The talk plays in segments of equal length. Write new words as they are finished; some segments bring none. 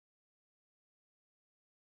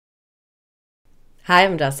Hi,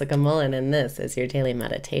 I'm Jessica Mullen, and this is your daily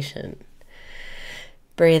meditation.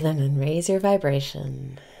 Breathe in and raise your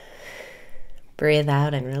vibration. Breathe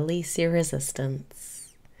out and release your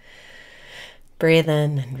resistance. Breathe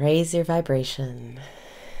in and raise your vibration.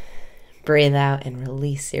 Breathe out and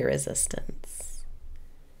release your resistance.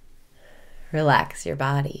 Relax your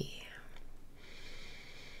body.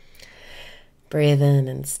 Breathe in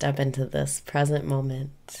and step into this present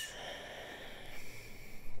moment.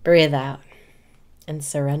 Breathe out and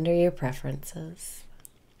surrender your preferences.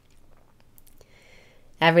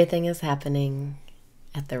 Everything is happening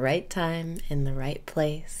at the right time, in the right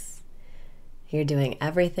place. You're doing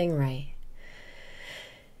everything right.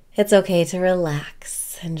 It's okay to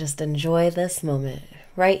relax and just enjoy this moment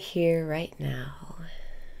right here, right now.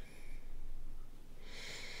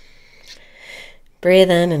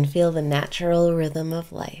 Breathe in and feel the natural rhythm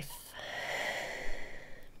of life.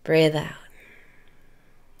 Breathe out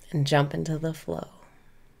and jump into the flow.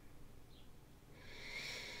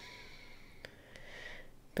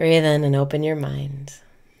 Breathe in and open your mind.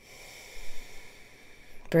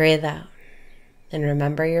 Breathe out and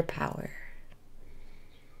remember your power.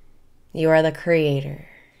 You are the creator.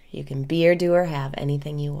 You can be or do or have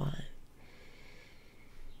anything you want.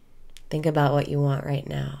 Think about what you want right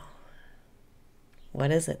now.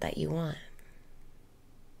 What is it that you want?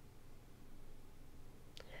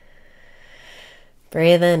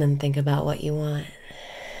 Breathe in and think about what you want.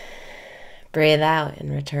 Breathe out and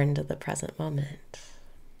return to the present moment.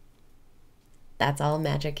 That's all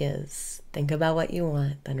magic is. Think about what you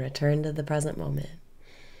want, then return to the present moment.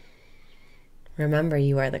 Remember,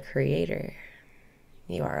 you are the creator.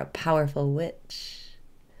 You are a powerful witch.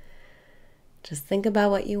 Just think about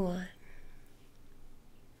what you want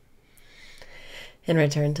and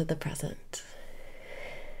return to the present.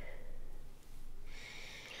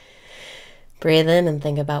 Breathe in and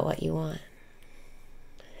think about what you want.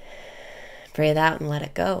 Breathe out and let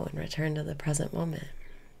it go and return to the present moment.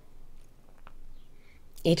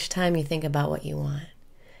 Each time you think about what you want,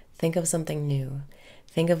 think of something new.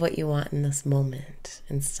 Think of what you want in this moment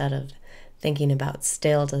instead of thinking about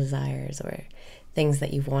stale desires or things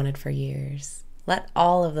that you've wanted for years. Let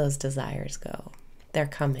all of those desires go. They're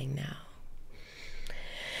coming now.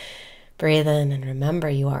 Breathe in and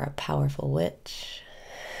remember you are a powerful witch.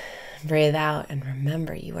 Breathe out and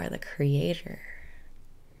remember you are the creator.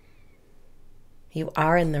 You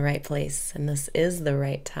are in the right place, and this is the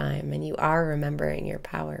right time, and you are remembering your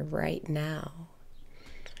power right now.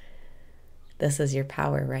 This is your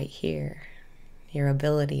power right here, your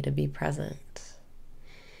ability to be present.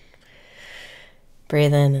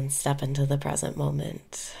 Breathe in and step into the present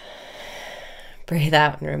moment. Breathe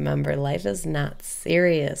out and remember life is not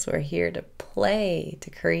serious. We're here to play, to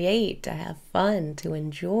create, to have fun, to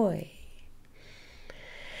enjoy.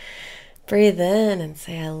 Breathe in and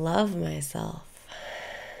say, I love myself.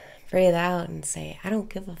 Breathe out and say, I don't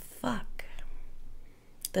give a fuck.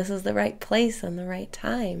 This is the right place and the right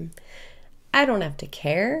time. I don't have to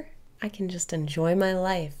care. I can just enjoy my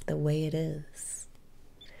life the way it is.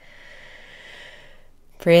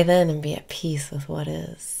 Breathe in and be at peace with what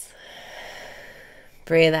is.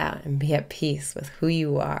 Breathe out and be at peace with who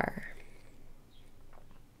you are.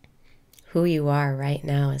 Who you are right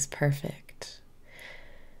now is perfect.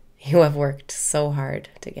 You have worked so hard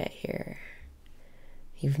to get here.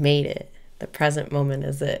 You've made it. The present moment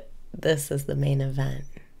is it. This is the main event.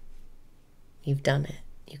 You've done it.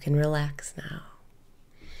 You can relax now.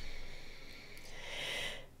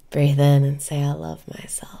 Breathe in and say, I love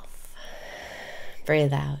myself.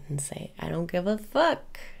 Breathe out and say, I don't give a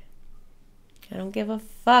fuck. I don't give a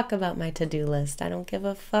fuck about my to-do list. I don't give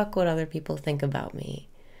a fuck what other people think about me.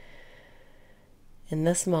 In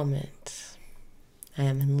this moment, I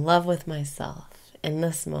am in love with myself. In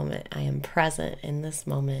this moment, I am present. In this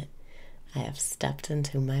moment, I have stepped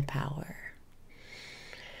into my power.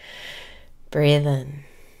 Breathe in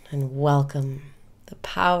and welcome the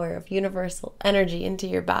power of universal energy into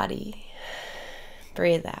your body.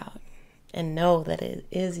 Breathe out and know that it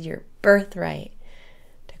is your birthright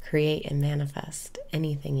to create and manifest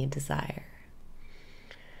anything you desire.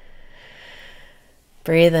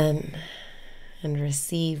 Breathe in and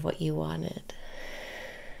receive what you wanted.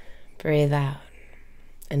 Breathe out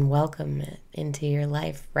and welcome it into your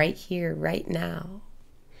life right here, right now.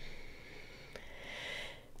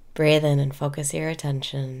 Breathe in and focus your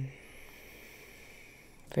attention.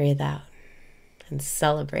 Breathe out and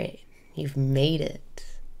celebrate. You've made it.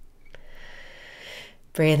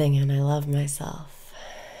 Breathing in, I love myself.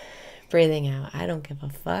 Breathing out, I don't give a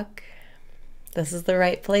fuck. This is the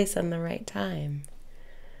right place and the right time.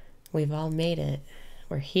 We've all made it.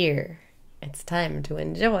 We're here. It's time to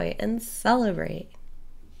enjoy and celebrate.